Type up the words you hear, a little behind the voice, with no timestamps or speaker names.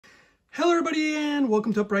Hello everybody and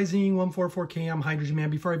welcome to Uprising 144K. I'm Hydrogen Man.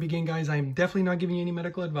 Before I begin, guys, I'm definitely not giving you any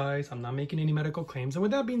medical advice. I'm not making any medical claims. And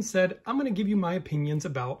with that being said, I'm going to give you my opinions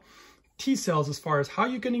about T cells as far as how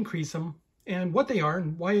you can increase them and what they are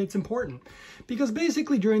and why it's important. Because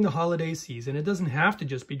basically during the holiday season, it doesn't have to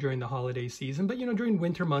just be during the holiday season, but during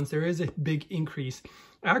winter months, there is a big increase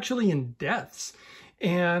actually in deaths.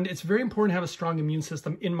 And it's very important to have a strong immune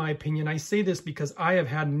system, in my opinion. I say this because I have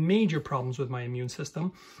had major problems with my immune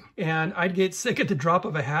system. And I'd get sick at the drop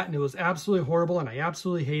of a hat, and it was absolutely horrible, and I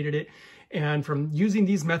absolutely hated it. And from using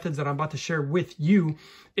these methods that I'm about to share with you,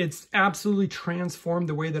 it's absolutely transformed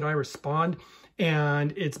the way that I respond.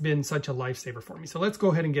 And it's been such a lifesaver for me. So let's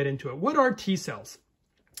go ahead and get into it. What are T cells?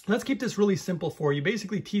 Let's keep this really simple for you.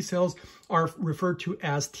 Basically, T cells are referred to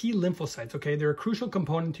as T lymphocytes, okay? They're a crucial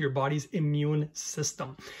component to your body's immune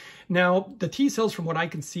system. Now, the T cells, from what I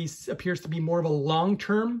can see, appears to be more of a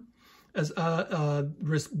long-term, as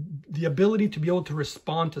the ability to be able to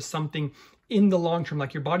respond to something in the long term,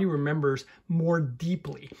 like your body remembers more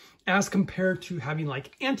deeply, as compared to having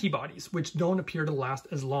like antibodies, which don't appear to last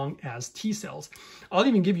as long as T cells. I'll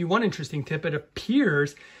even give you one interesting tip. It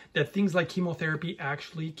appears that things like chemotherapy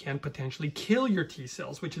actually can potentially kill your T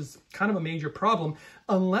cells, which is kind of a major problem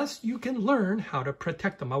unless you can learn how to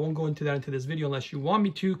protect them. I won't go into that into this video unless you want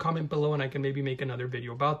me to. Comment below and I can maybe make another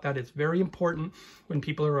video about that. It's very important when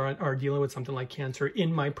people are dealing with something like cancer,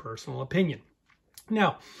 in my personal opinion.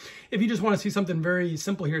 Now, if you just want to see something very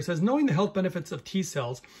simple here, it says, knowing the health benefits of T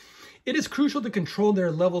cells, it is crucial to control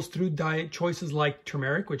their levels through diet choices like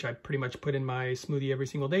turmeric, which I pretty much put in my smoothie every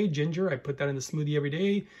single day. Ginger, I put that in the smoothie every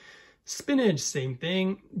day. Spinach, same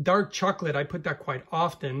thing. Dark chocolate, I put that quite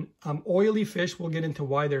often. Oily fish, we'll get into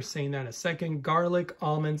why they're saying that in a second. Garlic,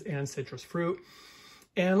 almonds, and citrus fruit.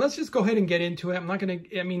 And let's just go ahead and get into it. I'm not going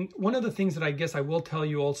to, one of the things that I guess I will tell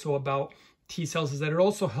you also about T cells is that it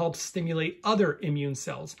also helps stimulate other immune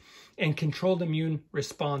cells and control the immune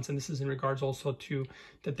response. And this is in regards also to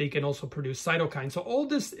that they can also produce cytokines. So all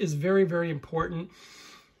this is very, very important.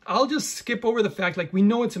 I'll just skip over the fact, like, we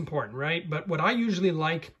know it's important, right? But what I usually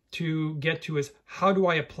like to get to is, how do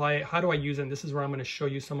I apply it? How do I use it? And this is where I'm going to show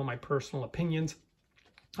you some of my personal opinions.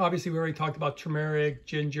 Obviously, we already talked about turmeric,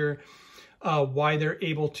 ginger, why they're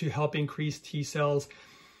able to help increase T cells,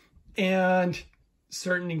 and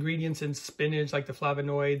certain ingredients in spinach, like the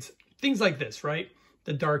flavonoids, things like this, right?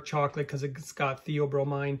 The dark chocolate, because it's got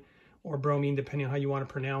theobromine or bromine, depending on how you want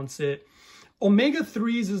to pronounce it.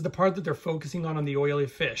 Omega-3s is the part that they're focusing on the oily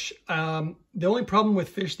fish. The only problem with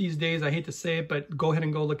fish these days, I hate to say it, but go ahead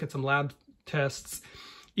and go look at some lab tests.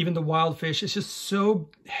 Even the wild fish, it's just so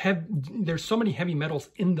heavy. There's so many heavy metals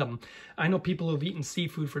in them. I know people who've eaten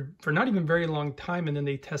seafood for not even very long time, and then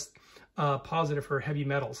they test positive for heavy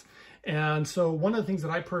metals. And so one of the things that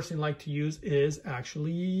I personally like to use is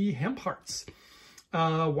actually hemp hearts.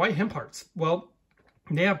 Why hemp hearts? Well,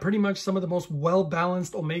 they have pretty much some of the most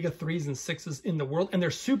well-balanced omega-3s and 6s in the world, and they're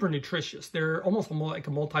super nutritious. They're almost like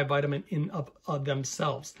a multivitamin in of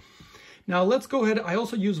themselves. Now let's go ahead. I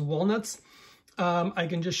also use walnuts. I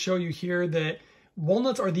can just show you here that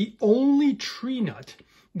walnuts are the only tree nut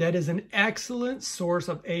that is an excellent source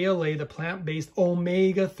of ALA, the plant-based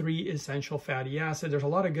omega-3 essential fatty acid. There's a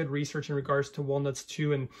lot of good research in regards to walnuts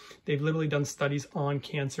too, and they've literally done studies on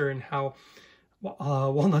cancer and how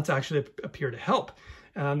walnuts actually appear to help.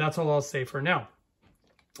 That's all I'll say for now.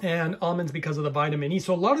 And almonds, because of the vitamin E.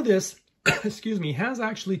 So a lot of this, excuse me, has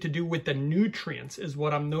actually to do with the nutrients is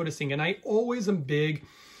what I'm noticing. And I always am big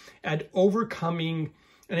at overcoming,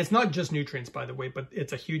 and it's not just nutrients, by the way, but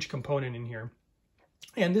it's a huge component in here.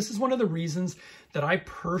 And this is one of the reasons that I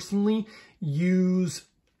personally use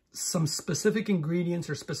some specific ingredients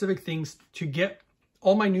or specific things to get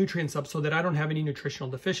all my nutrients up so that I don't have any nutritional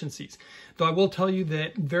deficiencies. Though I will tell you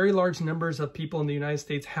that very large numbers of people in the United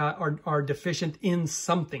States are deficient in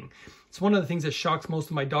something. It's one of the things that shocks most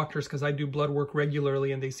of my doctors, because I do blood work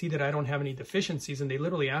regularly and they see that I don't have any deficiencies, and they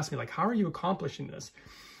literally ask me, like, how are you accomplishing this?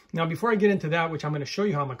 Now, before I get into that, which I'm going to show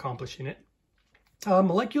you how I'm accomplishing it,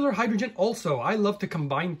 molecular hydrogen also, I love to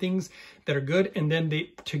combine things that are good, and then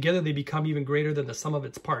together they become even greater than the sum of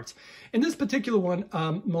its parts. In this particular one,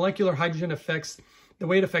 molecular hydrogen affects the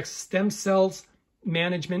way it affects stem cells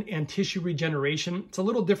management and tissue regeneration. It's a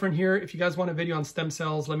little different here. If you guys want a video on stem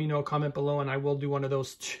cells, let me know, comment below, and I will do one of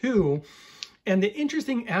those too. And the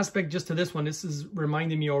interesting aspect just to this one, this is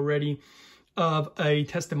reminding me already of a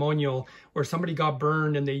testimonial where somebody got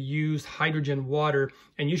burned and they used hydrogen water,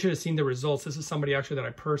 and you should have seen the results. This is somebody actually that I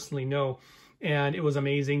personally know, and it was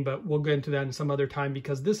amazing, but we'll get into that in some other time,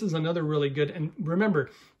 because this is another really good. And remember,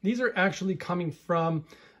 these are actually coming from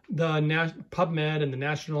the PubMed and the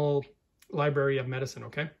National Library of Medicine,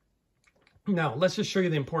 okay? Now, let's just show you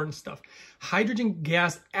the important stuff. Hydrogen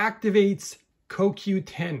gas activates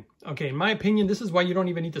CoQ10. Okay, in my opinion, this is why you don't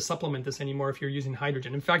even need to supplement this anymore if you're using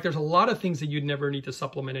hydrogen. In fact, there's a lot of things that you'd never need to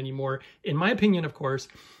supplement anymore, in my opinion, of course,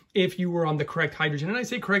 if you were on the correct hydrogen. And I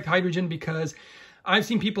say correct hydrogen because I've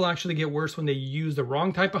seen people actually get worse when they use the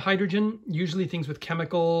wrong type of hydrogen, usually things with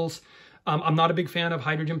chemicals. I'm not a big fan of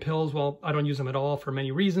hydrogen pills. Well, I don't use them at all for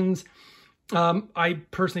many reasons. I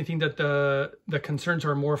personally think that the concerns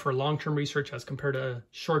are more for long-term research as compared to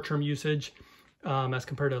short-term usage, as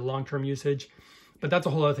compared to long-term usage. But that's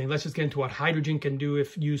a whole other thing. Let's just get into what hydrogen can do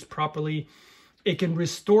if used properly. It can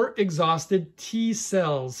restore exhausted T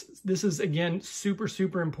cells. This is, again, super,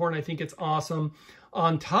 super important. I think it's awesome.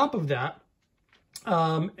 On top of that,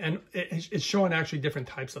 and it's showing actually different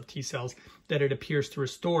types of T cells that it appears to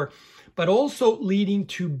restore, but also leading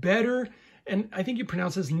to better, and I think you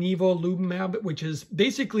pronounce this nivolumab, which is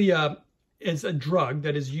basically is a drug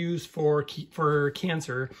that is used for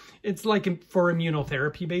cancer. It's like for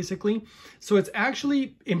immunotherapy, basically. So it's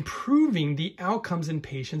actually improving the outcomes in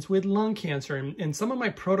patients with lung cancer. And some of my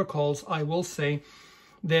protocols, I will say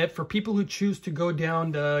that for people who choose to go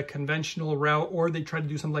down the conventional route or they try to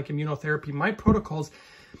do something like immunotherapy, my protocols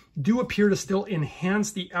do appear to still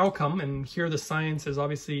enhance the outcome. And here the science is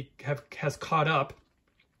obviously has caught up.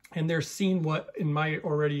 And they're seeing what, in my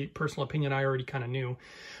already personal opinion, I already kind of knew.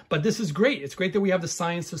 But this is great. It's great that we have the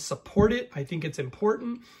science to support it. I think it's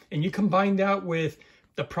important. And you combine that with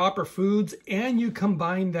the proper foods and you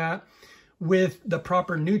combine that with the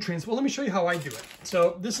proper nutrients. Well, let me show you how I do it.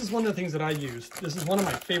 So this is one of the things that I use. This is one of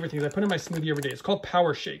my favorite things. I put in my smoothie every day. It's called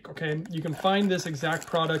Power Shake, okay? You can find this exact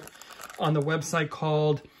product on the website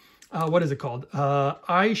called, what is it called?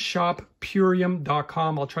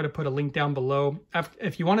 iShopPurium.com. I'll try to put a link down below.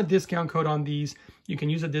 If you want a discount code on these, you can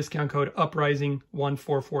use a discount code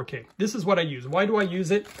Uprising144K. This is what I use. Why do I use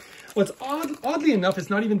it? Well, it's oddly enough, it's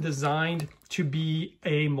not even designed to be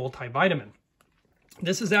a multivitamin.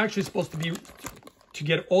 This is actually supposed to be to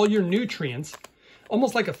get all your nutrients,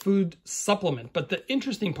 almost like a food supplement. But the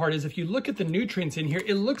interesting part is if you look at the nutrients in here,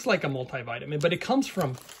 it looks like a multivitamin, but it comes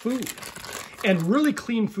from food. And really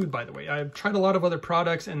clean food, by the way. I've tried a lot of other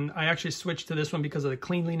products and I actually switched to this one because of the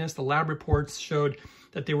cleanliness. The lab reports showed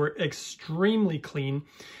that they were extremely clean.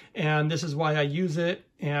 And this is why I use it.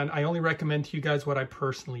 And I only recommend to you guys what I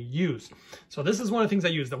personally use. So this is one of the things I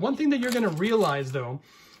use. The one thing that you're going to realize, though,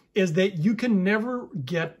 is that you can never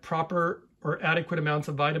get proper or adequate amounts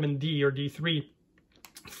of vitamin D or D3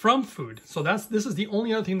 from food. So this is the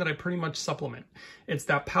only other thing that I pretty much supplement. It's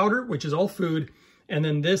that powder, which is all food. And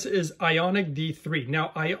then this is ionic D3.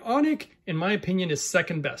 Now, ionic, in my opinion, is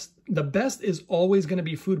second best. The best is always going to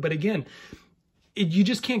be food. But again, you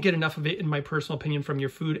just can't get enough of it, in my personal opinion, from your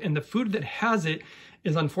food. And the food that has it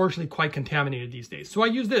is unfortunately quite contaminated these days. So I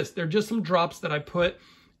use this. They're just some drops that I put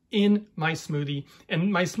in my smoothie.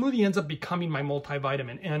 And my smoothie ends up becoming my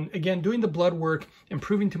multivitamin. And again, doing the blood work and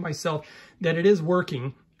proving to myself that it is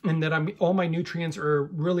working and that all my nutrients are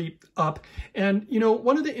really up. And, you know,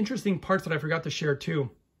 one of the interesting parts that I forgot to share too,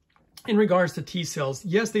 in regards to T cells,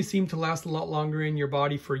 yes, they seem to last a lot longer in your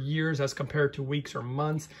body for years as compared to weeks or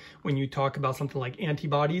months when you talk about something like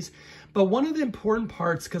antibodies. But one of the important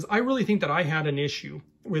parts, because I really think that I had an issue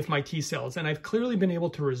with my T cells and I've clearly been able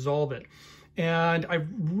to resolve it. And I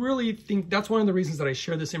really think that's one of the reasons that I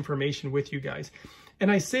share this information with you guys.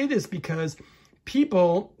 And I say this because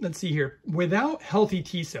people, let's see here, without healthy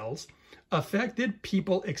T cells, affected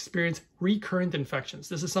people experience recurrent infections.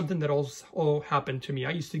 This is something that also happened to me.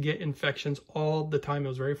 I used to get infections all the time. It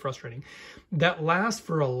was very frustrating. That last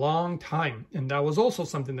for a long time. And that was also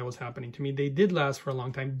something that was happening to me. They did last for a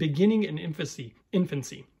long time, beginning in infancy.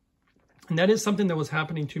 And that is something that was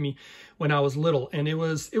happening to me when I was little. And it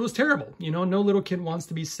was terrible. You know, no little kid wants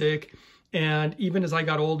to be sick. And even as I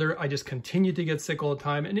got older, I just continued to get sick all the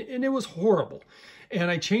time. And it was horrible. And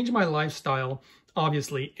I changed my lifestyle,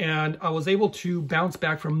 obviously. And I was able to bounce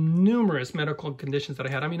back from numerous medical conditions that I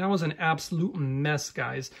had. I mean, I was an absolute mess,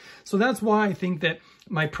 guys. So that's why I think that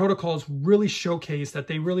my protocols really showcase that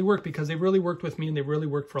they really work, because they really worked with me and they really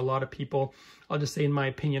worked for a lot of people. I'll just say in my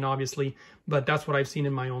opinion, obviously, but that's what I've seen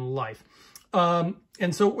in my own life.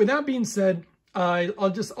 And so with that being said,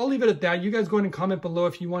 I'll leave it at that. You guys go ahead and comment below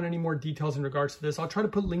if you want any more details in regards to this. I'll try to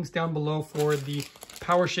put links down below for the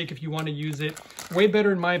Power Shake if you want to use it. Way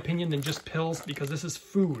better in my opinion than just pills, because this is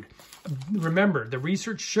food. Remember, the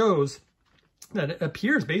research shows that it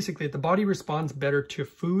appears basically that the body responds better to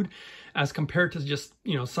food as compared to just,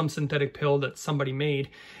 you know, some synthetic pill that somebody made.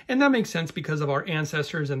 And that makes sense because of our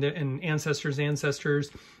ancestors and ancestors' ancestors.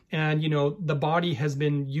 And, you know, the body has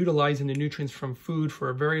been utilizing the nutrients from food for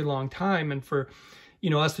a very long time. And for,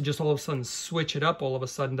 us to just all of a sudden switch it up all of a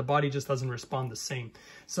sudden. The body just doesn't respond the same.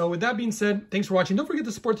 So with that being said, thanks for watching. Don't forget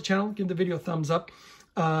to support the channel. Give the video a thumbs up.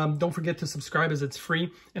 Don't forget to subscribe as it's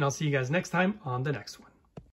free. And I'll see you guys next time on the next one.